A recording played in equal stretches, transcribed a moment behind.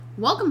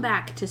Welcome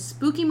back to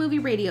Spooky Movie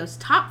Radio's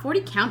Top 40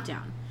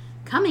 Countdown.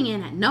 Coming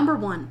in at number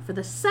 1 for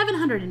the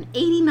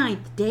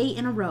 789th day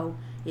in a row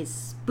is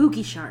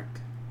Spooky Shark.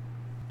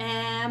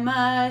 Am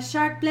a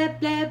shark, blah,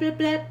 blah, blah,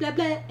 blah, blah,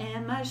 blah.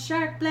 Am a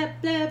shark, blah,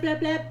 blah, blah,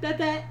 blah, blah,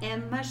 blah.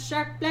 Am a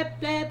shark, blah,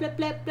 blah, blah,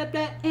 blah, blah,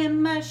 blah.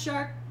 Am a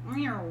shark.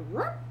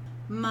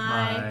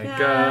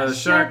 Micah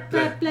shark,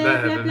 blah,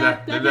 blah, blah, blah,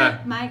 blah, blah.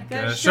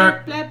 Micah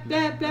shark, blah,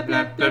 blah, blah,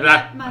 blah, blah,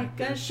 blah.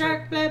 Micah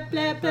shark, blah,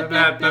 blah, blah,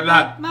 blah, blah,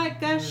 blah.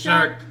 Micah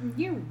shark.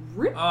 You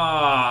rip.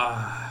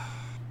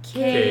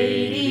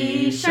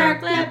 Katie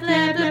Shark, blah,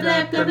 blah, blah,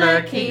 blah, blah,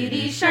 blah.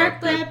 Katie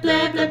Shark, blah,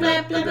 blah, blah,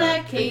 blah, blah,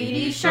 blah.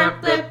 Katie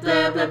Shark, blah,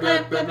 blah, blah,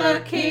 blah, blah, blah.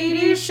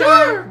 Katie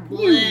Shark.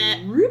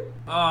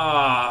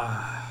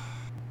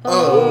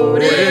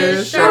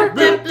 Otis Shark,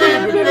 blah,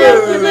 blah, blah,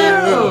 blah,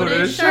 blah.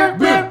 Otis Shark,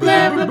 blah,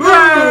 blah, blah,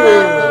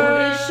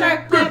 blah. Otis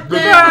Shark, blah, blah,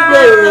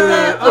 blah,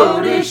 blah.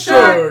 Otis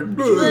Shark.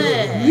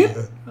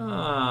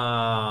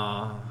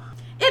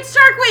 It's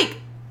Shark Week!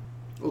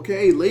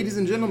 Okay, ladies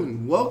and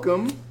gentlemen,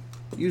 welcome.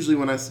 Usually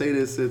when I say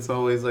this, it's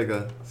always like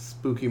a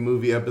spooky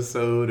movie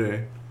episode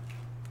or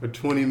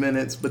 20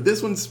 minutes. But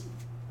this one's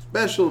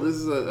special. This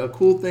is a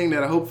cool thing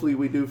that hopefully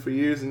we do for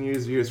years and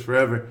years and years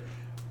forever.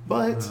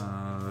 But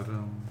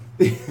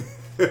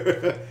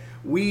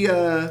we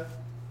have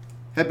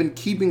been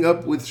keeping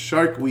up with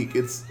Shark Week.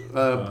 It's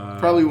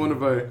probably one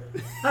of our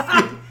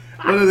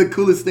one of the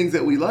coolest things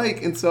that we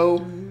like. And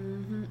so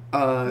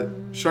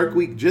Shark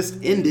Week just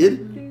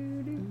ended.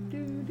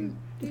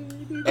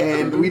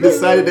 And we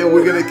decided that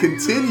we're going to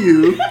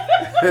continue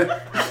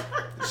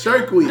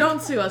Shark Week.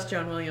 Don't sue us,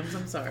 John Williams.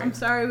 I'm sorry. I'm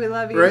sorry, we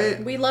love you.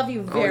 Right? We love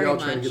you very y'all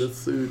much. trying to get us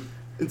sued.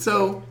 And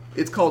so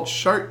it's called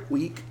Shark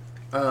Week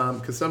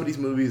because some of these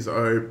movies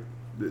they're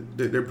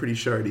pretty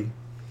shardy,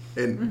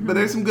 but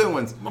there's some good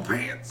ones. My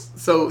pants.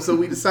 So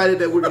we decided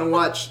that we're gonna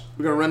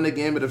run the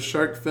gamut of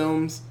shark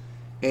films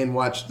and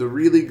watch the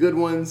really good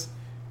ones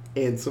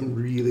and some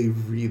really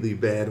really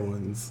bad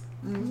ones.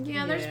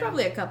 Yeah, there's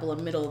probably a couple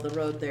of middle of the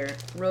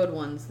road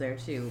ones there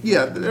too.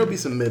 Yeah, there'll be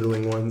some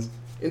middling ones.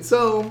 And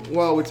so,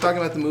 while we're talking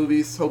about the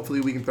movies,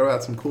 hopefully we can throw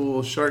out some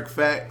cool shark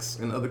facts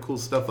and other cool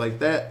stuff like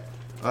that.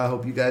 I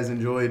hope you guys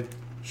enjoyed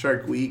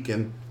Shark Week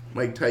and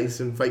Mike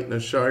Tyson fighting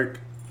a shark.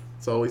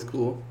 It's always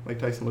cool. Mike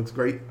Tyson looks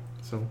great.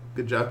 So,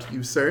 good job to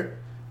you, sir.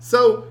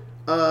 So,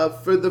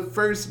 for the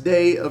first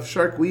day of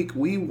Shark Week,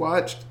 we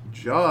watched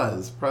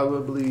Jaws.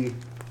 Probably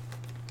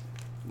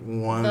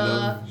one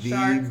of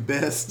the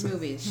best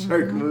movies.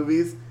 shark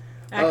movies.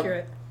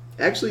 Accurate.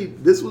 Actually,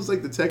 this was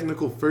like the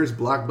technical first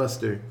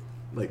blockbuster,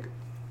 like,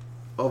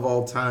 of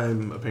all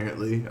time,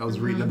 apparently. I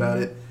was reading about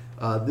it.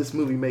 This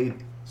movie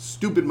made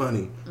stupid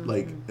money,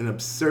 like an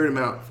absurd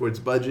amount for its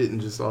budget and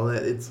just all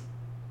that. It's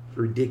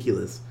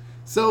ridiculous.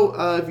 So,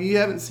 if you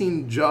haven't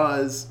seen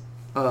Jaws,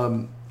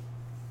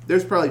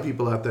 there's probably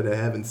people out there that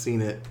haven't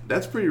seen it.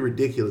 That's pretty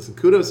ridiculous. And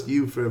kudos to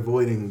you for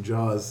avoiding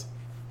Jaws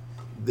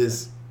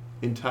this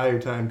entire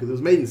time, because it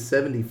was made in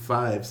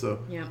 1975, so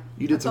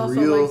you did some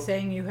real... It's also like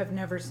saying you have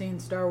never seen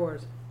Star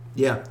Wars.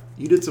 Yeah,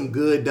 you did some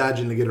good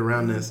dodging to get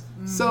around this.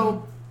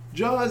 So,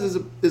 Jaws is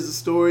a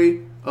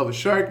story of a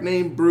shark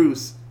named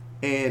Bruce,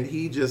 and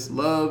he just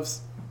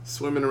loves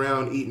swimming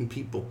around eating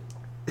people.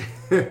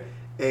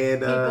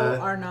 And people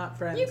are not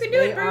friends. You can do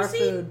it, Brucey.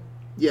 They are food.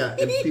 Yeah,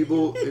 and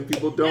people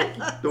don't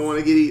want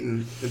to get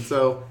eaten, and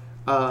so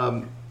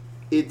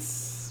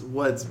it's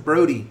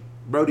Brody.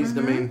 Brody's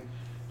the main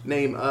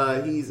name.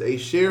 He's a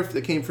sheriff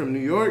that came from New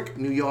York,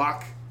 and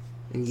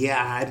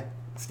Yad.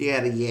 Stay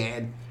out of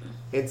Yad.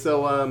 And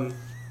so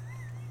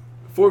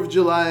 4th of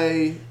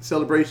July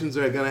celebrations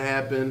are going to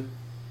happen,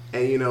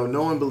 and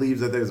no one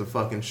believes that there's a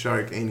fucking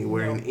shark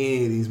anywhere in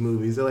any of these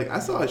movies. They're like, I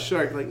saw a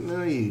shark. Like,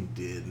 no, you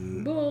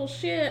didn't.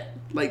 Bullshit.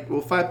 Like,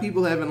 well, 5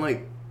 people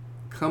haven't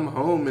come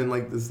home in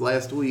this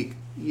last week.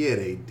 Yeah,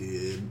 they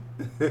did.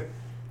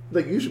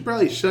 Like, you should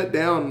probably shut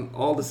down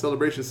all the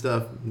celebration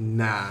stuff.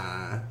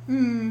 Nah,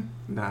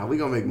 we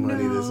gonna make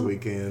money this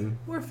weekend.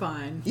 We're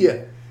fine.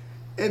 Yeah.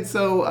 And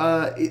so,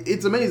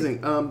 it's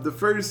amazing. The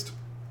first,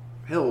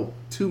 2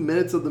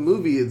 minutes of the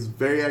movie is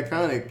very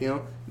iconic,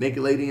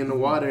 naked lady in the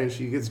water and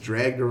she gets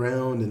dragged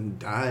around and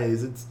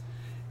dies.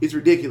 It's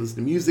ridiculous.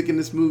 The music in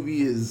this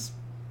movie is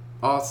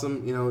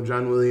awesome.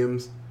 John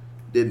Williams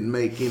didn't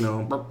make,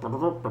 for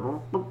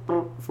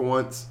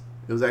once.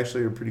 It was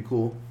actually a pretty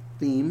cool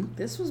theme.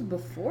 This was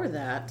before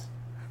that.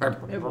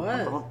 It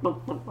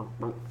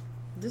was.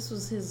 This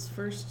was his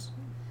first.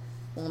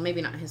 Well,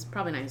 maybe not his.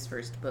 Probably not his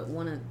first, but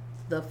one of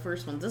the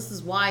first ones. This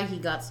is why he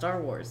got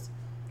Star Wars.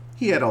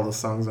 He had all the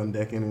songs on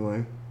deck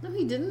anyway. No,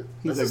 he didn't.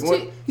 He's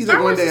like,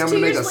 one day I'm gonna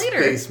make a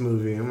space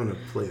movie. I'm gonna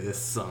play this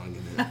song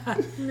in it.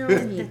 No,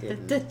 he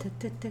didn't.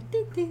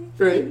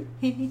 Right.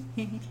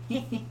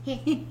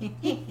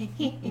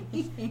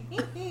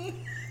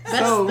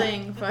 Best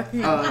thing.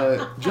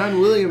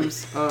 John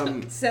Williams.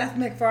 Seth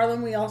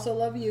MacFarlane, we also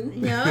love you.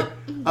 Yep.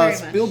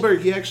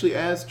 Spielberg, he actually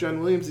asked John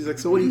Williams, he's like,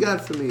 so what do you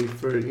got for me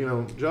for,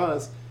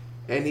 Jaws?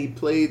 And he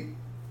played,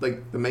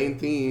 the main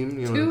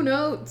theme. 2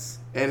 notes.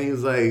 And he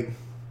was like,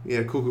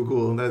 yeah,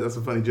 cool. That's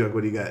a funny joke.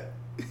 What do you got?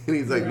 And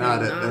he's like, nah,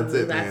 that's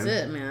it, man. That's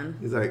it, man.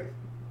 He's like,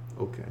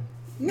 okay.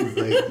 He's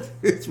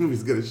like, this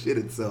movie's gonna shit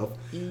itself.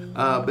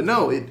 But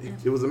no,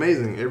 it was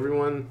amazing.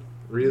 Everyone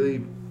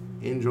really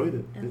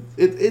enjoyed it.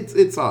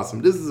 It's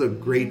awesome. This is a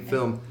great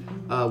film.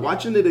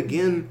 Watching it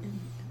again,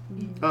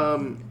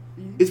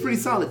 it's pretty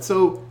solid.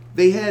 So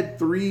they had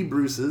 3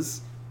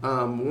 Bruces.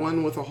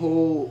 One with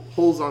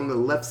holes on the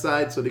left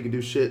side so they could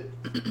do shit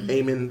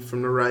aiming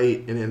from the right,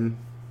 and then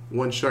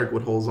one shark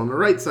with holes on the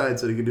right side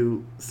so they could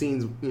do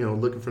scenes,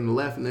 looking from the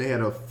left. And they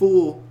had a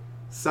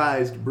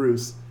full-sized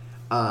Bruce.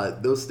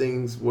 Those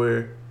things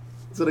were,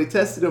 so they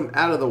tested them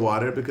out of the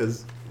water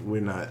because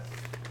we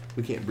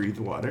can't breathe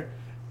water.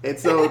 And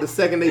so the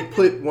second they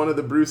put one of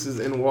the Bruces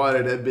in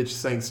water, that bitch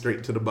sank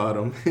straight to the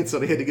bottom. And so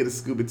they had to get a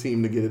scuba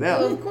team to get it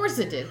out. Well, of course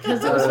it did,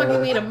 because it was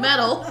fucking made of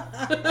metal.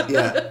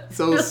 Yeah.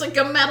 So it's like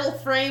a metal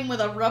frame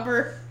with a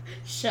rubber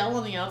shell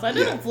on the outside.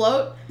 It'll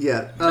float.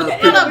 Yeah. On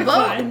a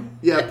boat.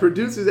 Yeah,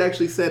 producers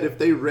actually said if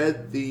they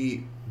read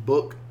the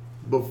book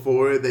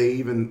before they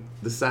even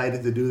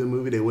decided to do the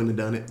movie, they wouldn't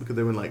have done it because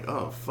they were like,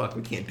 oh, fuck,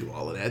 we can't do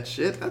all of that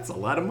shit. That's a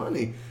lot of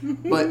money.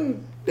 But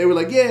they were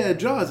like, yeah,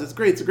 Jaws, it's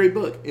great. It's a great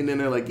book. And then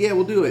they're like, yeah,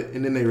 we'll do it.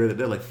 And then they read it.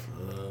 They're like,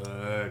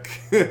 fuck.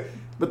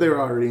 But they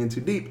were already in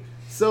too deep.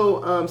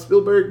 So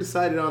Spielberg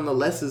decided on the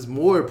less is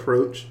more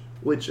approach,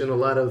 which in a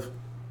lot of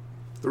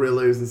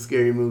thrillers and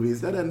scary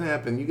movies, that doesn't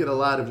happen. You get a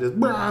lot of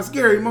just,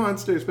 scary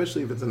monster,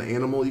 especially if it's an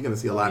animal. You're going to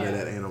see a lot of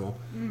that animal.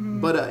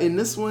 Mm-hmm. But in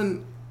this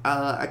one,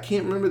 I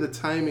can't remember the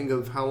timing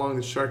of how long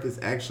the shark is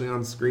actually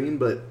on screen,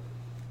 but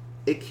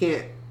it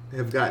can't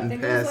have gotten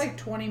past... it was like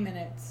 20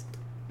 minutes.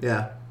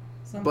 Yeah.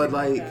 Something but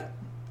that.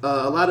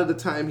 A lot of the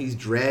time he's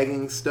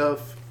dragging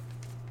stuff,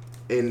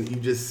 and you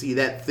just see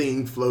that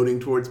thing floating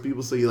towards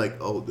people, so you're like,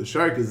 oh, the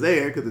shark is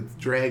there because it's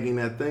dragging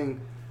that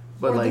thing.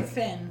 But or the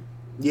fin.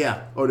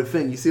 Yeah, or the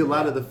fin. You see a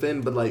lot of the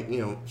fin, but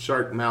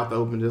shark mouth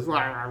open, just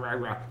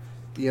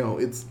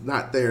it's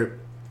not there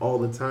all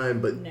the time,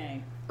 but...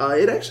 Nay.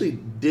 It actually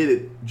did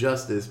it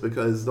justice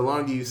because the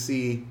longer you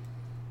see,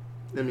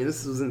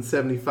 this was in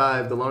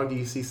 75, the longer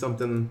you see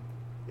something,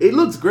 it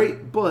looks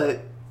great,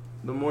 but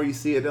the more you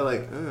see it, they're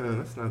like,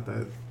 that's not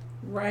that.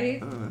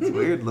 Right? It's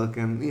weird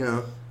looking,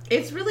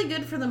 It's really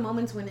good for the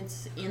moments when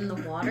it's in the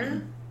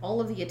water.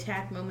 All of the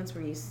attack moments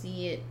where you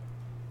see it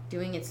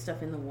doing its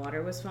stuff in the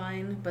water was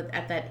fine, but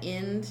at that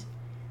end,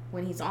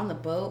 when he's on the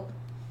boat,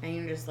 and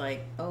you're just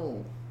like,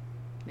 oh,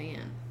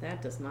 man,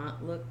 that does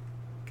not look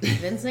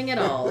convincing at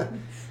all.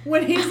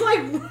 When he's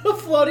like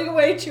floating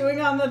away chewing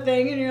on the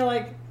thing and you're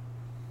like,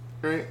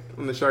 right?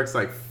 When the shark's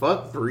like,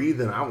 fuck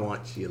breathing, I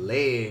want your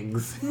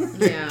legs.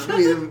 Yeah.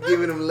 Give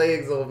me them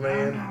legs, old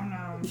man.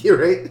 No. You're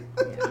right.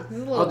 Yeah, it's a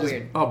little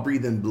weird. I'll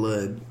breathe in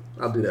blood.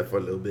 I'll do that for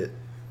a little bit.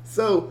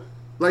 So,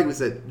 like we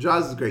said,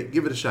 Jaws is great.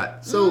 Give it a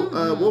shot. So,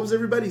 what was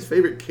everybody's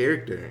favorite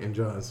character in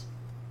Jaws?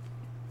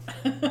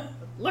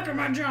 Look at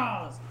my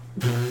jaws.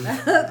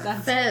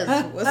 Fez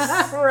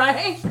was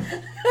right.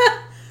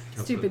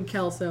 Stupid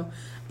Kelso.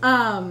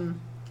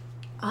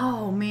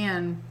 Oh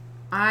man,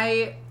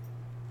 I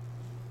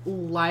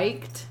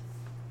liked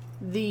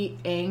the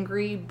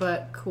angry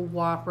but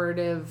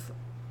cooperative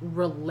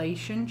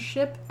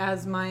relationship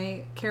as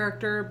my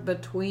character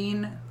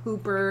between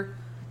Hooper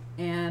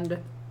and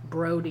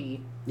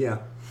Brody. Yeah.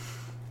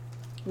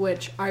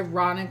 Which,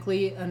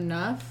 ironically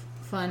enough,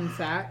 fun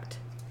fact,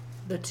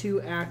 the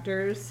 2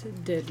 actors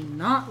did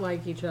not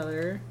like each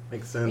other.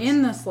 Makes sense.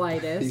 In the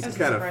slightest. You can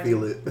kind of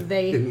feel it.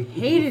 They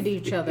hated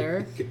each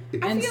other.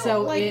 And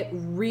so like it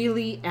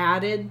really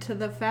added to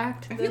the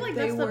fact that I feel like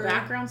they that's were... the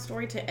background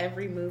story to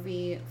every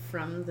movie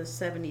from the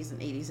 70s and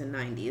 80s and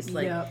 90s.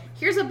 Like, Yep.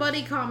 here's a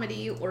buddy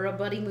comedy or a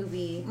buddy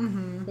movie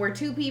where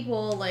 2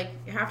 people,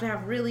 have to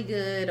have really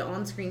good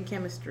on-screen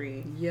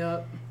chemistry.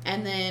 Yep.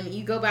 And then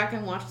you go back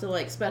and watch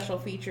the, special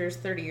features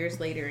 30 years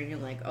later and you're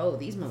like, oh,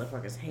 these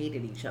motherfuckers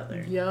hated each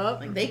other.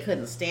 Yep. They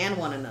couldn't stand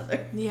one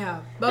another.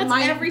 Yeah. But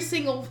That's every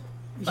single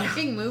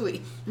fucking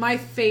movie. My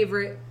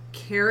favorite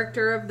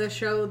character of the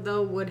show,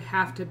 though, would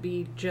have to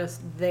be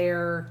just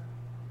their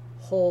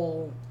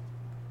whole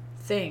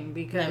thing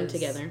because... Them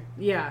together.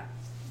 Yeah.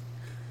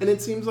 And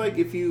it seems like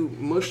if you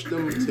mushed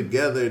them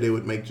together, they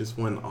would make just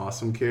one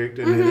awesome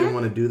character, and they didn't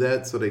want to do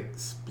that, so they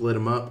split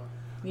them up.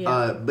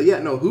 Yeah. But yeah,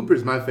 no,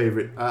 Hooper's my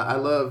favorite. I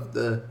love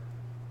the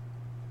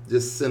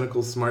just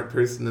cynical, smart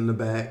person in the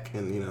back,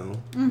 and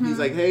he's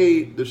like,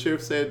 "Hey, the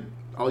sheriff said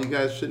all you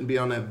guys shouldn't be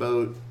on that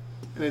boat,"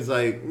 and he's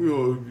like,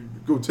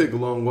 "Go take a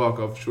long walk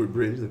off a short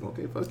bridge." He's like,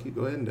 "Okay, fuck you,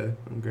 go ahead and die."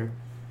 Okay.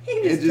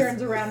 He just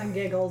turns around and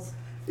giggles.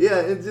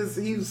 Yeah,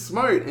 he's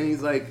smart, and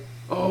he's like,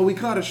 "Oh, we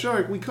caught a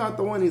shark. We caught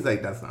the one." He's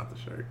like, "That's not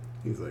the shark."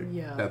 He's like,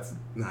 Yeah. "That's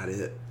not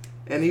it."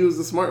 And he was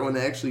the smart one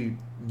that actually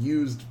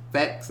used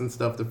facts and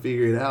stuff to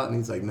figure it out. And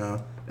he's like,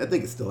 "No, that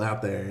thing is still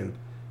out there."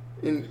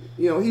 And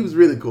he was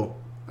really cool.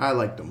 I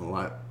liked him a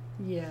lot.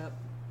 Yeah.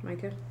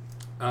 Micah?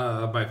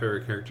 My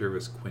favorite character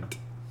was Quint.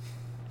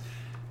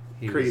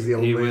 He Crazy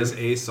old He man. was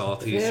a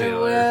salty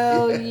sailor.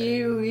 Farewell,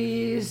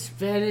 you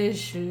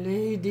Spanish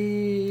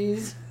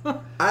ladies.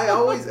 I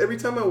always, every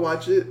time I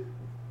watch it,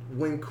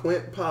 when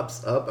Quint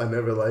pops up, I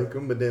never like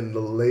him, but then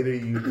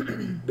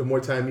the more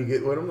time you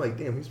get with him, like,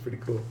 damn, he's pretty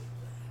cool.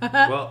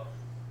 Well,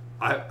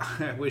 I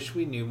wish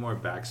we knew more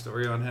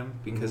backstory on him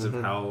because of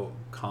how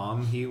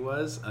calm he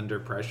was under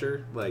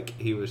pressure. Like,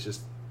 he was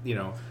just,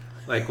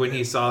 like when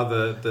he saw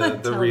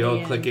the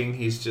reel clicking,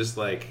 he's just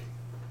like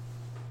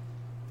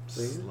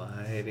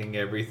sliding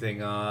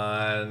everything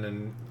on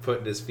and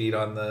putting his feet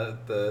on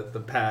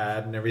the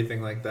pad and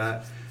everything like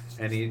that.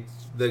 And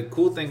the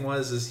cool thing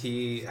is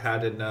he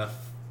had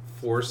enough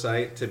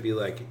foresight to be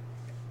like,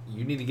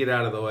 you need to get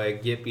out of the way,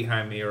 get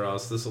behind me, or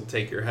else this will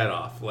take your head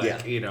off.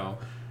 Like,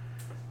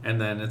 And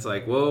then it's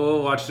like,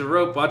 whoa, watch the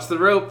rope.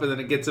 And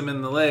then it gets him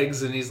in the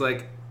legs, and he's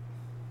like,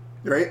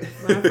 right?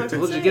 I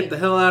told you to get the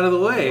hell out of the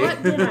way.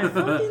 What did I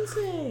fucking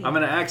say? I'm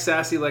going to act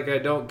sassy like I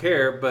don't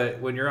care, but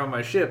when you're on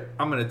my ship,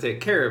 I'm going to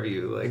take care of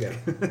you. Like,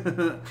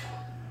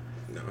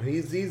 No, he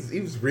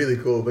was really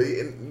cool. But,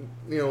 when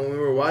we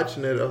were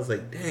watching it, I was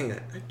like, dang,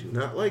 I do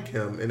not like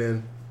him. And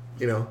then,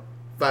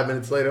 5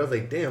 minutes later, I was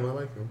like, damn, I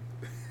like him.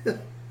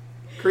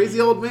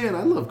 Crazy old man.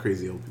 I love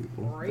crazy old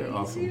people. They're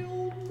awesome.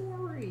 Old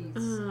Maurice.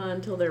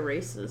 Until they're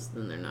racist,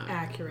 then they're not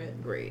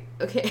Accurate. great.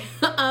 Okay.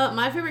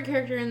 My favorite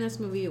character in this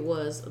movie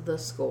was the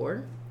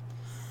score.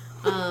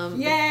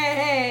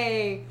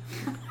 Yay!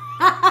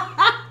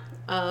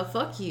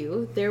 Fuck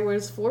you. There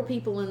was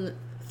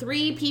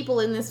 3 people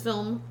in this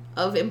film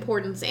of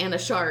importance and a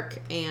shark,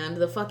 and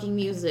the fucking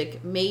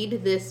music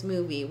made this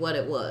movie what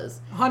it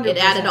was. 100%. It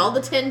added all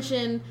the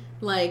tension.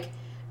 Like,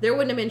 there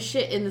wouldn't have been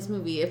shit in this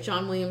movie if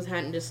John Williams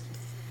hadn't just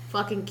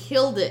fucking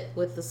killed it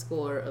with the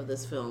score of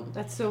this film.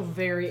 That's so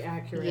very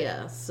accurate.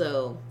 Yeah,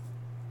 so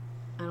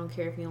I don't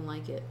care if you don't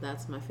like it.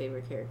 That's my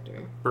favorite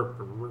character.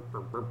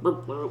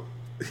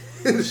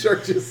 The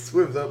shark just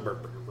swims up.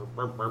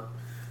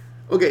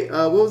 Okay,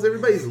 what was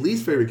everybody's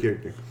least favorite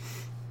character?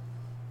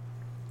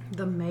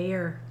 The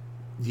mayor.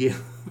 Yeah.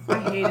 I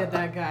hated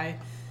that guy.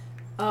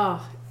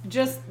 Oh,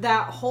 just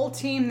that whole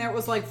team. There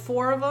was like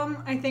 4 of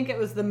them. I think it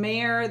was the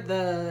mayor,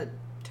 the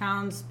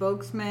town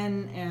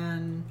spokesman,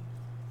 and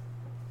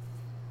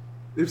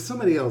There's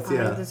somebody else,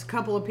 yeah. there's a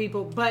couple of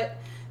people. But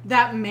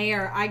that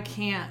mayor, I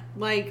can't.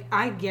 Like,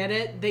 I get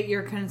it that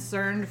you're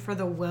concerned for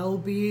the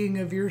well-being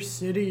of your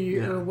city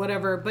or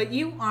whatever. But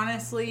you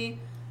honestly,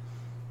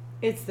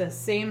 it's the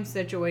same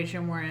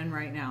situation we're in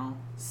right now.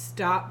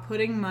 Stop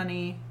putting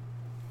money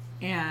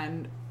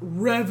and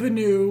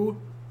revenue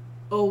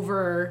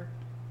over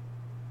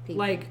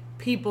like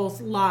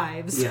people's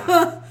lives.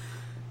 Yeah.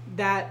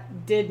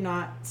 That did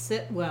not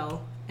sit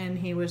well, and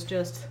he was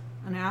just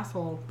an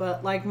asshole.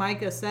 But like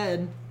Micah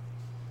said,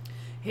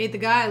 hate the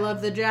guy,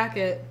 love the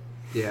jacket.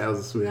 Yeah, that was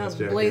a sweet ass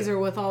jacket. Blazer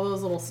with all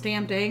those little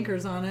stamped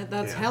anchors on it.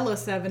 That's hella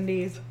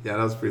 70s. Yeah,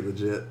 that was pretty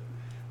legit.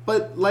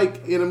 But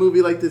like in a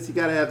movie like this, you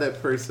gotta have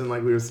that person,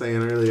 like we were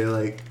saying earlier,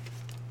 like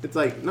it's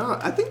like, no,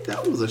 I think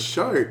that was a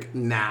shark.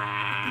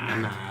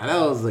 Nah,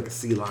 that was like a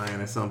sea lion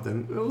or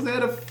something. It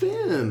had a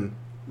fin.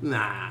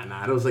 Nah,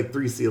 that was like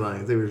 3 sea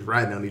lions. They were just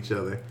riding on each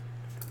other.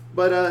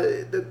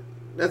 But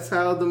that's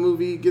how the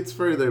movie gets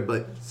further.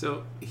 But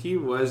so he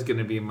was going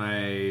to be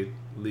my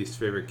least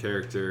favorite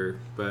character,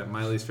 but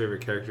my least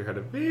favorite character had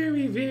a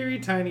very, very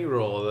tiny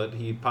role that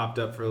he popped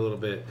up for a little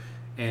bit,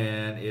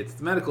 and it's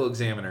the medical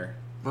examiner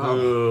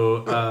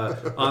who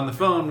on the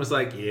phone was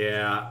like,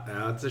 yeah,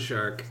 that's a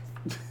shark.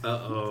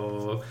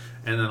 Uh-oh.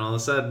 And then all of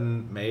a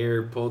sudden,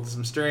 Mayer pulled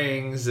some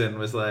strings and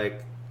was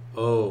like,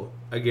 oh,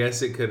 I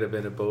guess it could have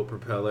been a boat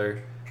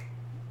propeller.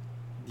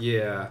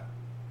 Yeah.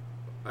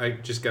 I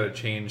just got to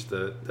change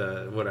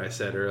the what I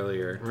said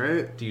earlier.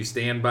 right? Do you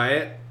stand by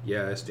it?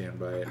 Yeah, I stand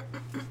by it.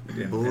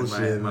 Bullshit,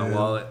 and my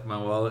man.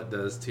 wallet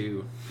does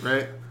too.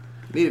 Right?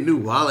 Need a new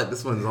wallet.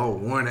 This one's all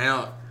worn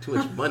out. Too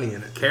much money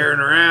in it. Carrying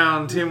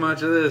around too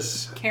much of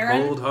this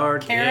Karen? cold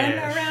hard Karen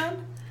cash.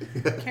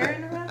 around?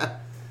 Karen around?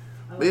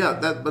 But yeah,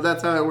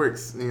 that's how it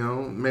works.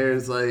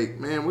 Mayor's like,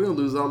 man, we're gonna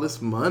lose all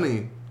this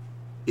money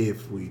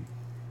if we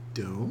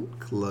don't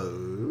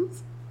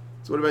close.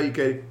 So what about you,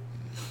 Katie?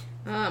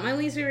 My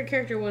least favorite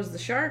character was the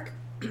shark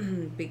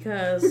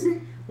because,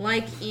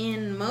 like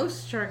in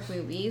most shark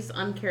movies,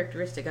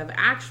 uncharacteristic of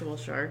actual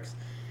sharks,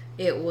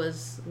 it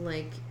was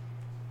like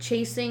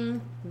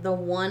chasing the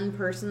one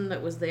person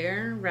that was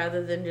there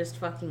rather than just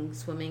fucking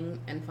swimming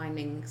and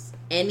finding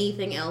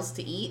anything else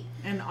to eat.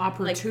 And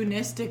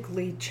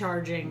opportunistically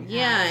charging.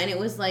 Yeah, and it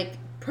was like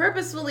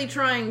purposefully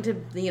trying to,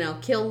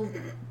 kill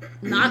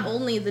not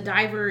only the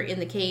diver in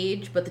the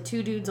cage, but the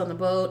 2 dudes on the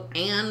boat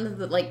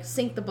and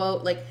sink the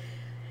boat. Like,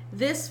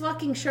 this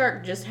fucking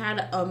shark just had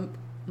a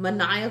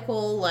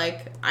maniacal,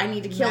 I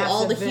need to kill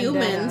all the Massive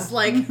humans. vendetta.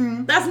 Like,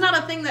 that's not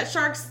a thing that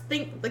sharks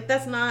think. Like,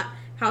 that's not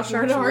how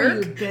sharks What are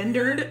work. you,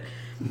 Bendered?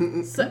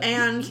 So,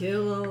 and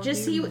Kill all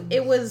just humans.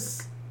 it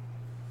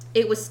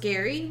was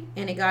scary,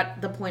 and it got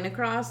the point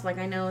across. Like,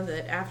 I know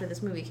that after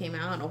this movie came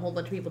out, a whole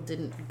bunch of people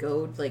didn't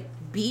go,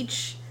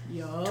 beach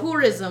Yup.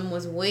 tourism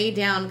was way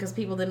down because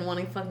people didn't want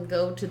to fucking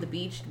go to the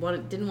beach,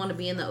 didn't want to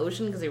be in the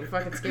ocean because they were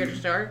fucking scared of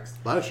sharks.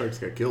 A lot of sharks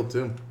got killed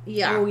too.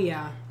 Yeah. Oh,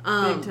 yeah.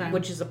 Big time.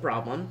 Which is a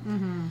problem.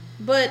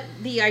 Mm-hmm. But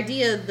the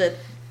idea that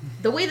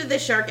the way that the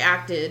shark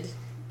acted,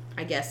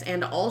 I guess,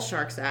 and all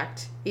sharks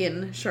act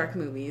in shark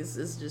movies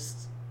is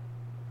just,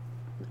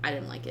 I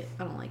didn't like it.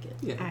 I don't like it.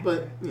 Yeah, Accurate.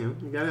 but you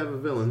gotta have a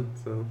villain,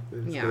 so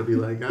it's Yeah. gonna be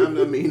like, I'm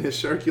the meanest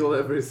shark you'll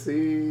ever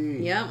see.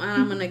 Yep, and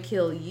I'm gonna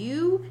kill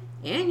you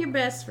and your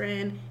best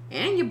friend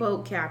and your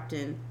boat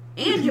captain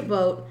and your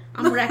boat.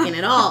 I'm wrecking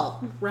it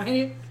all.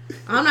 Right?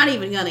 I'm not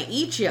even gonna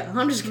eat you.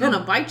 I'm just gonna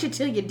bite you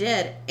till you're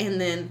dead,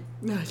 and then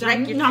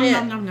wreck your Nom, shit.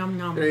 nom, nom, nom,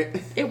 nom.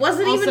 Right? It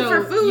wasn't even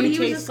Also, for food. you He was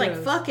taste just like,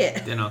 gross. fuck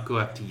it. Then I'll go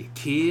after your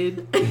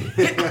kid.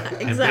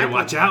 Exactly. And better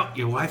watch out.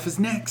 Your wife is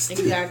next.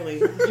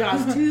 Exactly.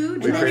 Jaws 2,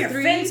 Wait, Jaws wait.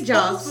 3,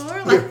 Jaws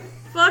 4. Like,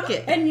 fuck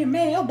it. And your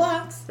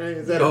mailbox. Right,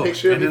 is that Oh, a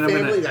picture of and your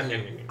then I'm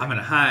family? I'm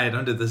gonna hide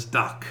under this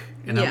dock,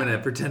 and I'm Yeah. gonna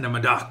pretend I'm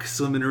a dock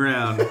swimming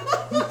around.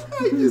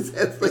 He just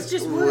has like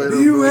just little-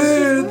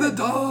 Beware the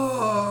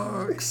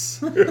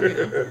docks.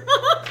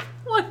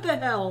 What the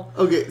hell?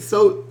 Okay,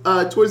 so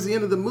towards the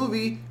end of the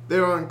movie,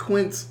 they're on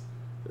Quint's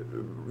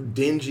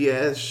dingy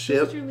ass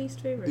ship, What's your least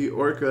favorite? the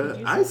Orca. Did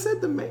you I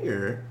said the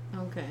mayor.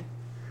 Okay.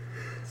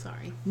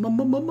 Sorry.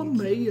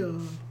 Maya.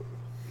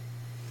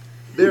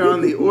 They're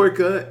on the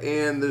Orca,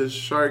 and the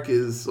shark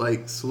is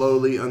like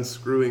slowly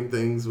unscrewing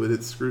things with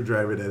its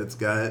screwdriver that it's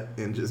got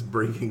and just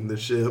breaking the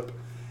ship.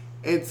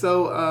 And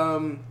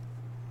so,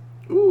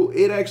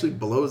 it actually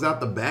blows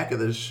out the back of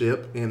the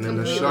ship, and then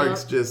the Mhm.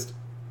 shark's just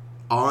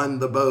on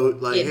the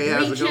boat, like, It hey,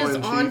 how's it reaches going,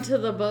 Chief? onto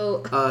the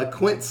boat.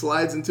 Quint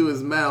slides into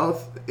his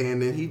mouth,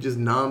 and then he just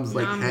noms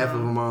like Nom half of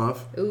nom. them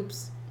off.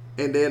 Oops.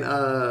 And then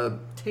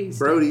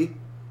Tasty.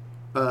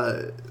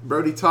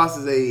 Brody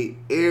tosses a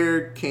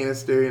air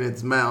canister in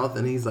its mouth,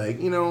 and he's like,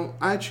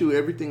 I chew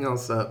everything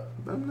else up,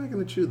 but I'm not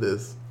gonna chew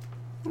this.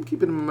 I'm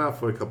keeping it in my mouth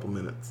for a couple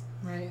minutes.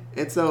 Right.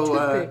 And so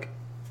Toothpick.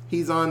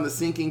 he's on the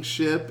sinking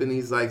ship, and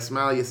he's like,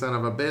 "Smile, you son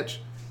of a bitch,"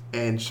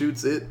 and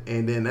shoots it,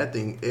 and then that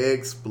thing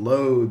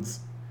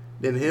explodes.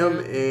 Then him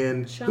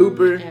and Chum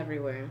Hooper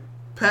everywhere.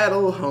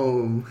 paddle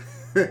home,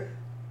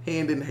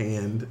 hand in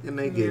hand, and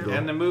they giggle.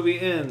 And the movie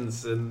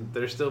ends, and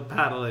they're still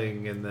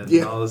paddling, and then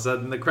Yeah. all of a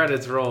sudden the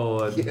credits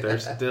roll, and Yeah. they're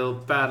still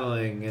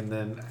paddling, and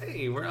then,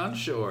 hey, we're on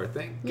shore,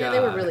 thank Yeah, God. they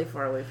were really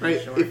far away from Right?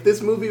 the shore. If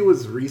this movie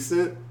was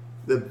recent,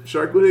 the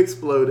shark would have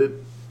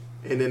exploded,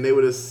 and then they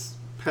would have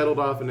pedaled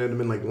off, and there'd have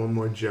been like one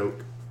more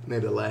joke, and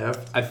they'd have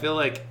laughed. I feel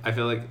like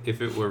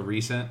if it were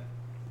recent,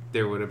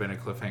 there would have been a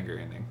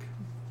cliffhanger ending.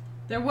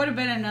 There would have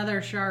been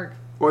another shark.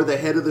 Or the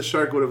head of the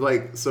shark would have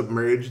like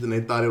submerged, and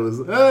they thought it was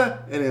and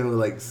then it would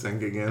like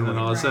sink again. And then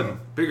all of a Right. sudden,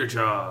 bigger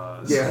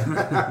jaws.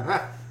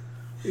 Yeah.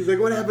 He's like,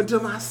 "What happened to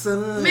my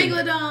son?"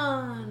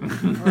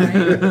 Megalodon!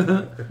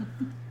 Right?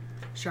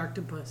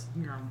 Sharktopus.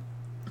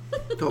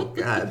 Oh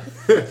God.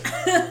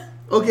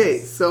 Okay,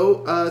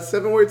 so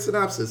 7-word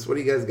synopsis. What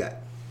do you guys got?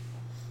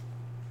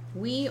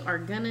 We are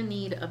gonna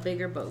need a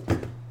bigger boat.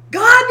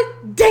 God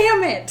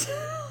damn it!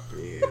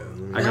 Yeah.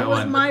 I That got was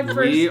one. my first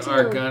We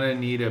are two. gonna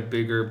need a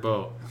bigger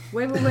boat.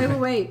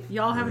 Wait.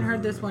 Y'all haven't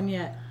heard this one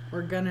yet.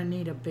 We're gonna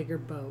need a bigger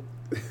boat.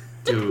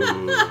 Dude.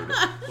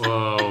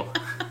 Whoa.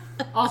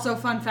 Also,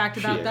 fun fact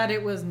about Shit. that,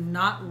 it was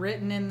not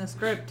written in the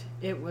script.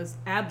 It was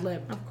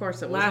ad-libbed. Of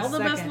course it was. Last All the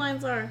best second.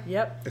 lines are.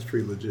 Yep. That's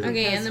pretty legit. Okay,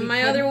 Because and then he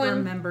my other couldn't one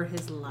remember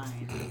his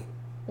line.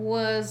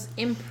 was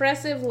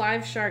impressive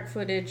live shark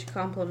footage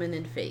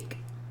complemented fake.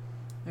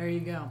 There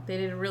you go. They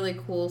did really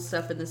cool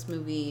stuff in this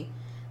movie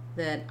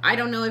that I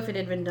don't know if it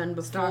had been done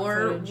Stock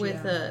before footage,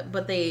 with yeah.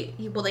 but they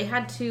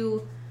had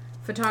two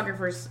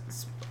photographers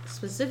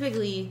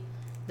specifically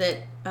that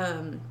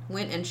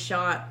went and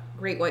shot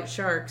great white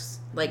sharks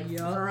like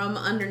Yup. from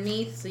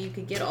underneath, so you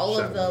could get all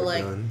Shot of with the a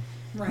like gun.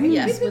 Right?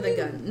 yes with a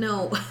gun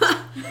no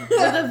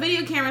with a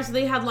video camera. So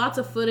they had lots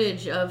of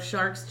footage of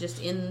sharks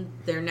just in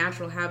their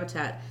natural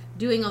habitat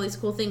doing all these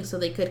cool things, so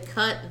they could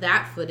cut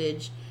that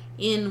footage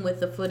in with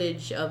the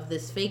footage of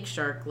this fake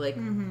shark, like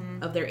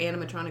of their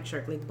animatronic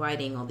shark, like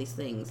biting all these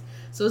things.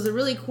 So it was a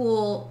really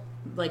cool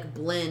like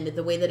blend.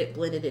 The way that it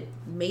blended, it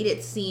made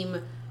it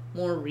seem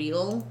more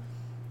real,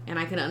 and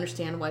I can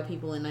understand why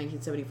people in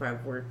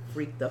 1975 were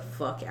freaked the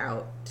fuck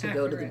out to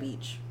go to the Accurate.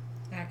 beach.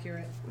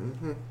 Accurate.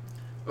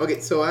 Okay,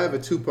 so I have a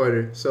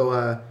two-parter.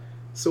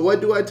 So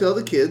what do I tell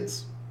the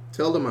kids?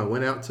 Tell them I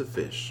went out to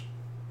fish.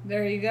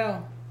 There you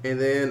go. And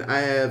then I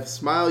have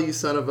smile, you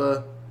son of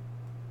a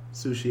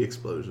sushi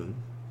explosion.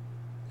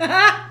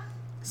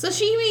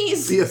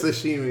 Sashimis. Yeah,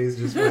 sashimis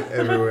just went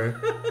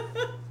everywhere.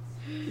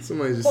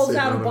 Somebody's just Pulls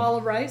sitting out a on ball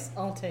of rice.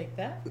 I'll take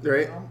that. them.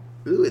 Right?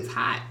 Ooh, it's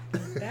hot.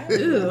 That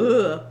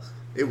Ugh.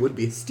 It would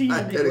be Steamed.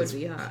 hot. It That would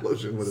be hot.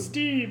 explosion would have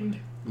steamed.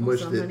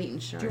 mushed Also, I'm not it. eating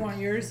shark. Do you want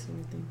yours?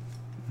 Anything.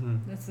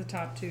 That's the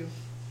top two.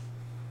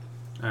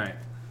 All right.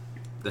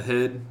 The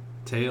head,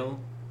 tail,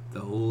 the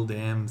whole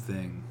damn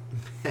thing.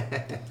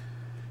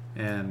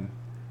 And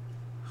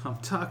I'm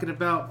talking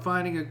about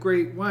finding a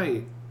great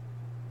white.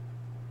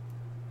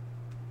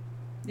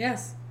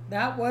 Yes,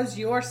 that was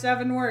your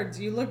 7 words.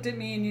 You looked at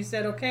me and you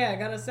said, okay, I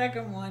got a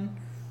second one.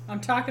 I'm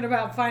talking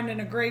about finding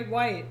a great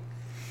white.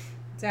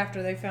 It's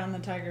after they found the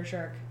tiger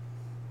shark.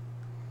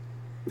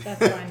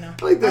 That's fine now.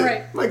 Like that. All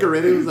right. Like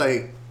already was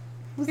like,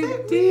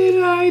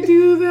 Did I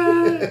do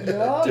that?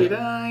 Yup. Did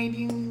I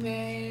do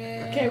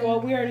that? Okay,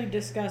 well, we already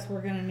discussed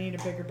we're going to need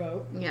a bigger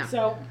boat. Yeah.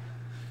 So,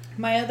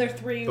 my other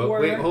three But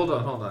were... wait, hold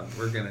on.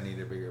 We're gonna need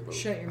a bigger boat.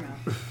 Shut your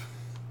mouth.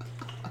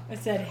 I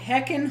said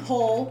heckin'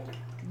 hull,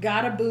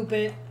 gotta boop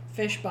it,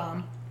 fish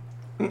bomb.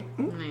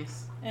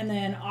 Nice. And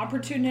then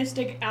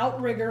opportunistic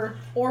outrigger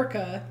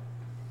orca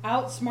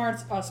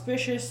outsmarts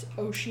auspicious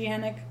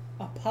oceanic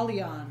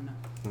Apollyon.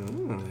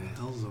 What the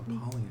hell's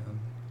Apollyon?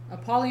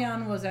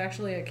 Apollyon was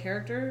actually a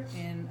character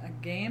in a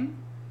game,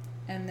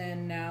 and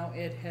then now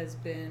it has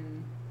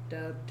been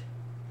dubbed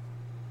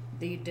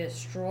the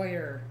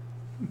Destroyer.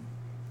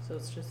 So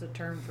it's just a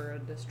term for a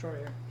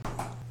destroyer.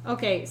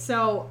 Okay,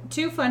 so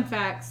 2 fun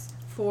facts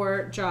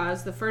for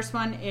Jaws. The first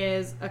one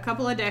is a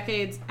couple of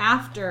decades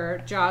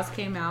after Jaws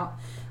came out,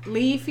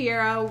 Lee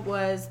Fiera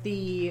was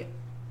the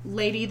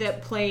lady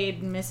that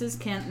played Mrs.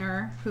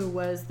 Kentner, who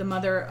was the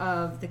mother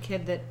of the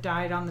kid that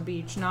died on the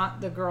beach. Not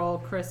the girl,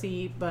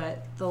 Chrissy,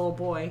 but the little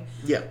boy.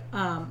 Yeah.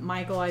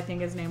 Michael, I think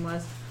his name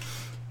was.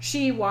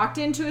 She walked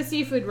into a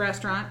seafood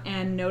restaurant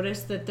and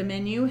noticed that the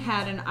menu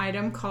had an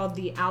item called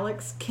the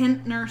Alex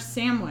Kentner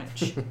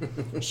sandwich.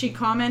 She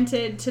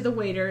commented to the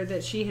waiter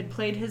that she had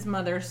played his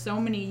mother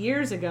so many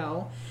years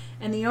ago,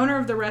 and the owner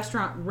of the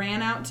restaurant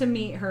ran out to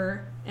meet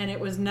her, and it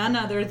was none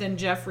other than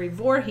Jeffrey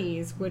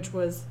Voorhees, which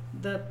was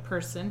the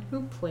person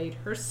who played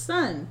her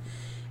son.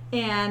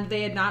 And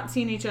they had not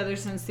seen each other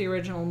since the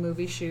original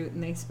movie shoot,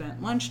 and they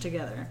spent lunch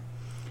together.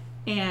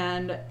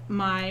 And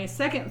my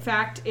second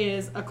fact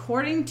is,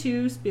 according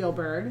to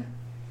Spielberg,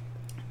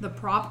 the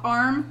prop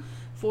arm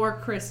for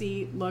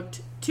Chrissy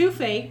looked too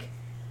fake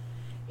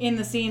in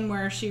the scene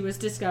where she was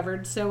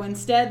discovered. So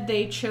instead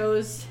they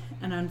chose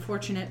an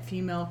unfortunate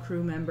female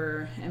crew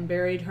member and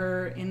buried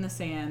her in the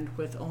sand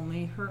with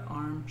only her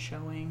arm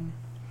showing.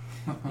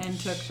 And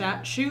took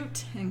that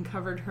chute and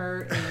covered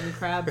her in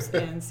crabs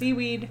and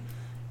seaweed,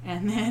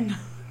 and then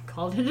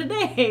called it a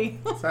day.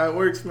 That's how it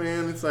works,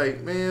 man. It's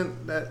like, man,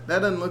 that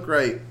doesn't look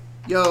right.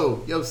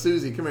 Yo,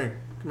 Susie, come here.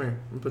 Let me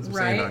put some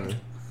sand on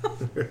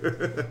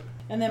you.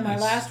 And then my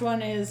last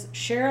one is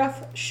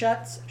Sheriff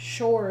Shuts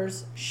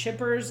Shores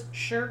Shippers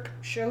Shirk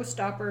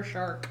Showstopper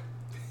Shark.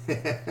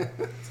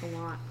 It's a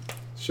lot.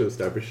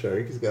 Showstopper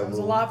shark. He's got That was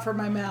a lot for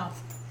my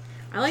mouth.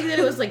 I like that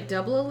it was like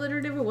double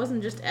alliterative. It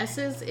wasn't just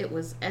S's, it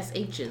was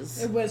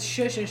SH's. It was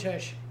shush shush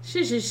shush.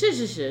 Shush, shush,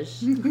 shush,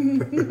 shush.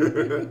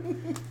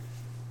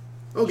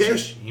 Okay.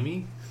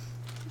 Sashimi?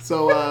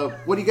 So,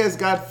 what do you guys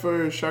got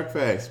for Shark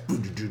Facts?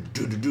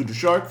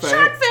 Shark Fact.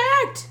 Shark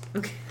fact!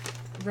 Okay.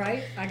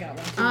 Right? I got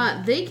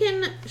one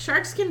too.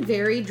 Sharks can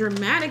vary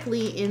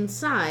dramatically in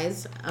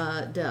size,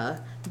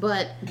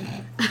 but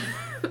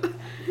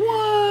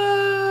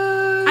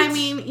What? I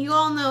mean, you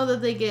all know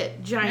that they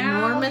get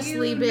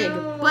ginormously big,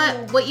 know.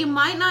 but what you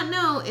might not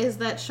know is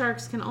that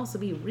sharks can also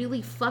be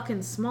really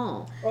fucking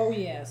small. Oh,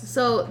 yes.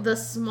 So the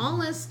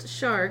smallest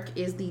shark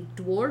is the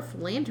dwarf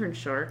lantern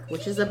shark,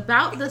 which is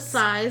about the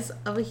size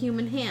of a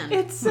human hand.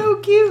 It's so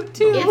cute,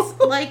 too. It's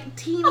like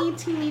teeny,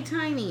 teeny,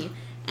 tiny.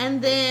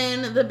 And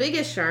then the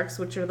biggest sharks,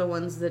 which are the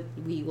ones that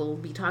we will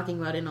be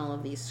talking about in all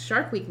of these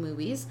Shark Week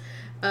movies,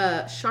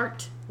 can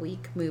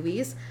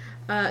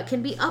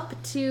be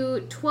up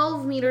to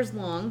 12 meters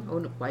long. Oh,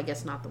 no, well, I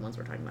guess not the ones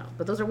we're talking about,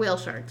 but those are whale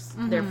sharks.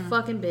 Mm-hmm. They're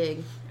fucking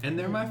big. And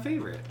they're my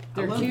favorite.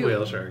 They're I love cute.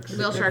 whale sharks.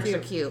 Whale sharks cute. are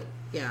cute.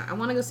 Yeah, I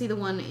want to go see the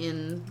one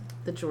in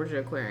the Georgia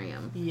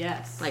Aquarium.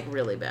 Yes. Like,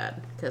 really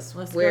bad. Because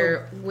Let's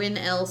where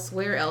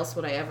else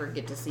would I ever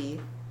get to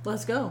see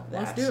Let's go.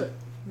 Let's that? do it.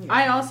 Yeah.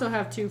 I also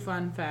have 2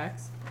 fun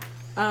facts.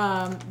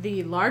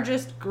 The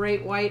largest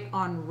great white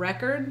on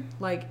record,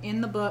 like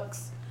in the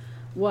books,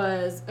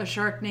 was a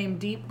shark named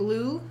Deep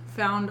Blue,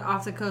 found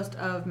off the coast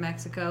of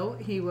Mexico.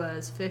 He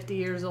was 50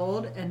 years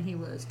old, and he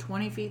was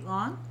 20 feet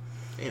long.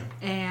 Damn.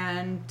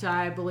 And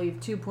I believe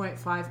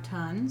 2.5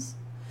 tons.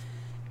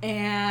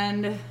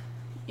 And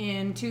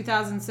in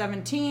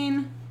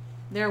 2017,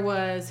 there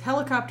was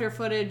helicopter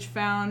footage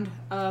found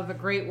of a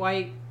great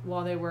white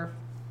while they were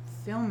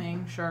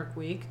filming Shark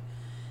Week.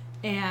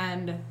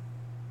 And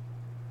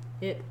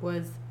it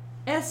was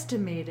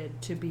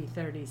estimated to be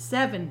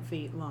 37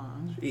 feet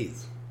long.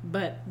 Jeez.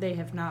 But they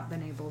have not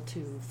been able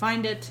to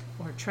find it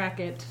or track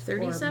it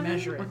 37 or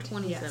measure or it.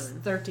 27? Yes,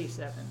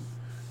 37.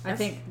 I That's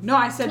think. No,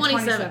 I said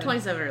 27.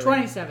 27 earlier.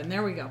 27.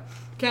 There we go.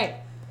 Okay.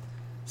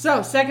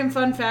 So, second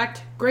fun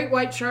fact. Great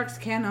white sharks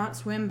cannot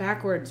swim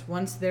backwards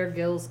once their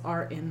gills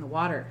are in the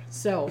water.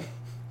 So,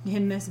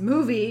 in this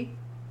movie,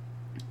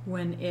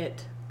 when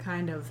it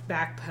kind of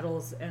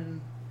backpedals,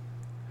 and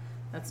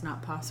that's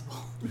not possible.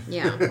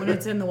 Yeah. When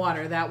it's in the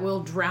water, that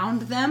will drown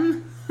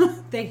them.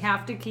 They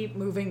have to keep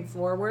moving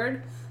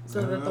forward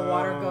so that the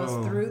water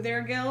goes through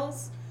their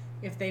gills.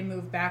 If they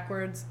move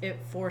backwards, it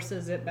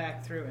forces it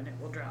back through and it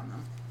will drown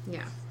them.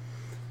 Yeah.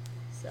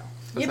 So,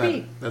 That's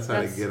yippee! That's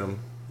how they get them.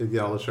 They get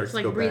all the sharks It's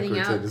like to go breathing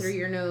backwards. out They just, through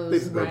your they nose,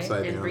 just go right?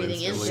 upside and down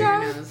breathing in instantly. through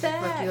your Shark nose.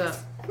 Fuck you up.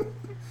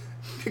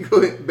 They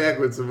go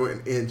backwards about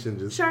an inch and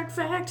just Shark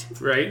fact.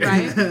 Right?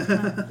 Right? like, wow,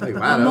 The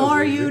that was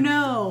more easy. you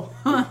know.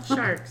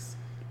 Sharks.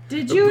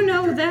 Did you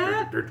know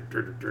that?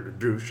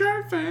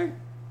 Shark Tank.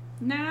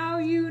 Now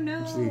you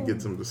know. Just need to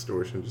get some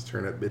distortion. Just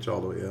turn that bitch all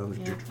the way up.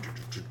 Yeah.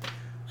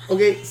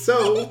 Okay,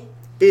 so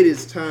it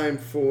is time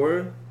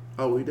for.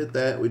 Oh, we did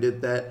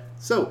that.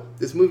 So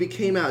this movie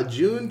came out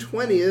June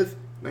 20th,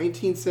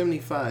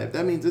 1975.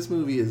 That means this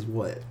movie is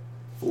what?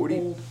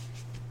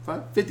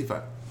 45?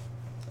 55.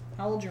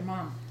 How old's your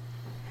mom?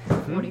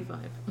 45.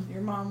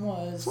 Your mom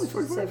was Only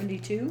 45.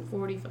 72,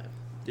 45.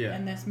 Yeah.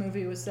 and this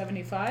movie was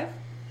 75.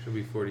 She'll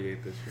be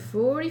 48 this year.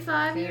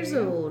 45 There years you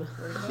go. old.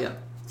 Yeah.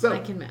 So I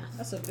can math.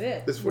 That's a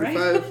bit. this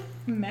right?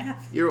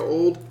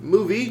 45-year-old Math.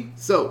 movie.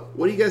 So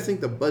what do you guys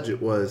think the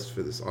budget was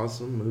for this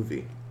awesome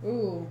movie?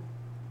 Ooh.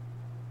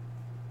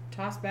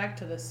 Toss back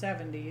to the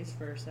 70s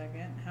for a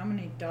second. How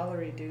many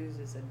dollary doos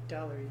is a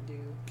dollary do?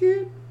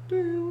 Get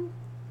down.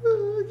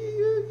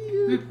 Oogie,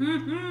 oogie,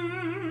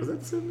 oogie. Was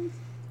that the 70s?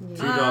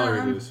 Yeah.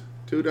 $2 dues.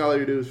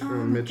 $2 dues from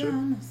I'm Mitchell.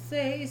 gonna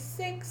say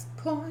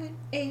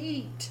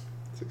 6.8.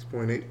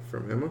 6.8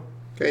 from Emma.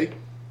 Katie?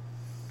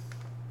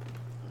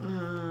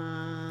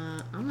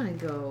 I'm gonna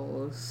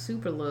go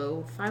super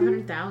low,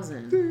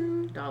 $500,000.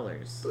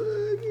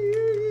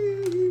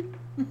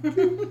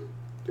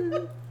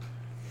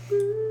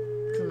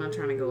 I'm not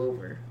trying to go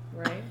over.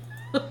 Right?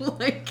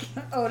 Like,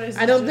 Otis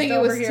I is don't just think it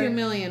over was here 2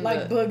 million.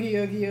 Like but Boogie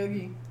Oogie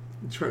Oogie.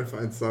 I'm trying to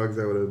find songs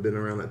that would have been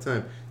around that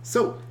time.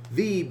 So,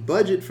 the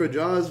budget for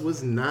Jaws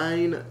was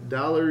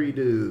 $9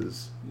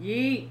 dues.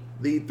 Yeet.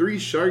 The 3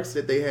 sharks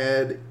that they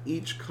had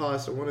each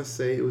cost, I want to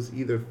say it was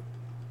either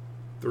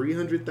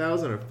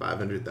 $300,000 or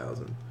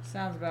 $500,000.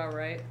 Sounds about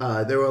right.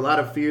 There were a lot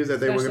of fears that